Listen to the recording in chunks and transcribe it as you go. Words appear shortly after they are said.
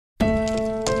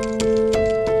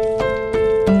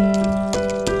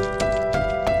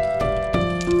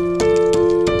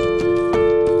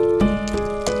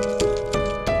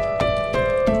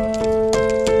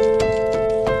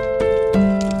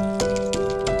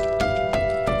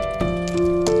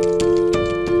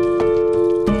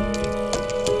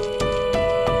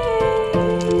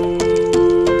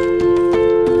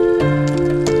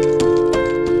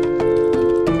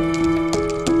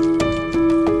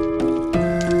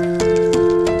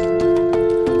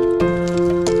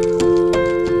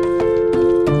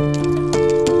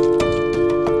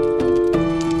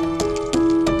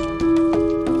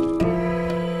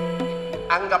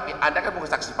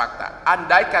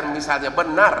andaikan misalnya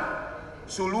benar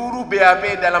seluruh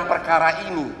BAP dalam perkara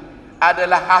ini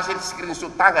adalah hasil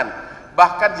screenshot tangan,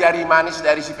 bahkan jari manis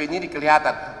dari si penyidik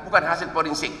kelihatan, bukan hasil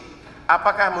forensik,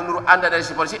 apakah menurut Anda dari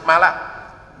si forensik malah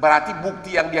berarti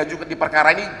bukti yang diajukan di perkara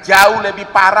ini jauh lebih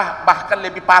parah, bahkan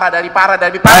lebih parah dari parah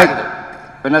gitu?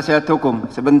 Penasihat hukum,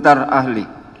 sebentar ahli.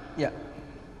 Ya.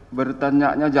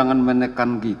 Bertanyanya jangan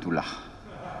menekan gitulah.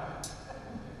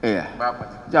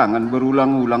 Bapak. Jangan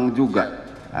berulang-ulang juga.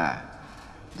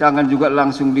 Jangan juga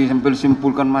langsung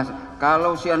disimpulkan mas.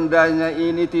 Kalau seandainya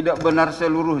ini tidak benar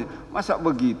seluruhnya, masa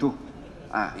begitu?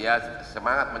 Ya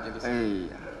semangat majelis.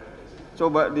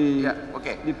 Coba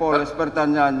dipoles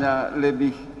pertanyaannya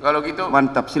lebih. Kalau gitu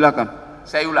mantap, silakan.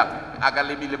 Saya ulang agar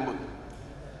lebih lembut.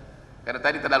 Karena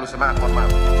tadi terlalu semangat, mohon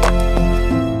maaf.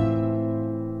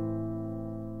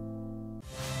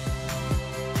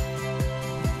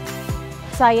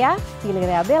 Saya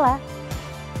Valeria Bella.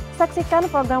 Saksikan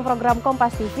program-program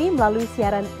Kompas TV melalui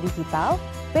siaran digital,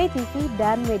 pay TV,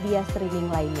 dan media streaming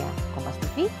lainnya. Kompas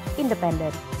TV,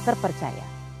 independen, terpercaya.